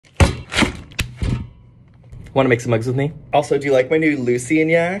Want to make some mugs with me? Also, do you like my new Lucy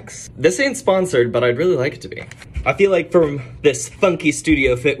and Yaks? This ain't sponsored, but I'd really like it to be. I feel like from this funky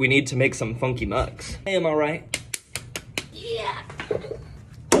studio fit, we need to make some funky mugs. Hey, am I right? Yeah.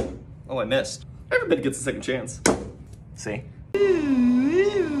 Oh, I missed. Everybody gets a second chance. See?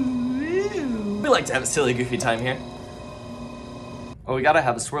 We like to have a silly, goofy time here. Oh, we gotta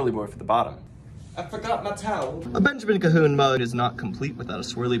have a swirly board for the bottom. I forgot my towel. A Benjamin Cahoon mug is not complete without a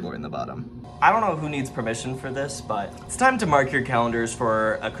swirly board in the bottom. I don't know who needs permission for this, but it's time to mark your calendars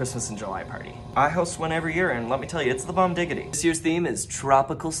for a Christmas in July party. I host one every year, and let me tell you, it's the bomb diggity. This year's theme is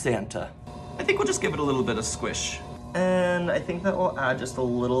Tropical Santa. I think we'll just give it a little bit of squish. And I think that will add just a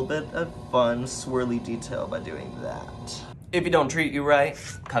little bit of fun, swirly detail by doing that. If you don't treat you right,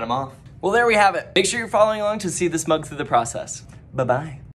 cut them off. Well, there we have it. Make sure you're following along to see this mug through the process. Bye-bye.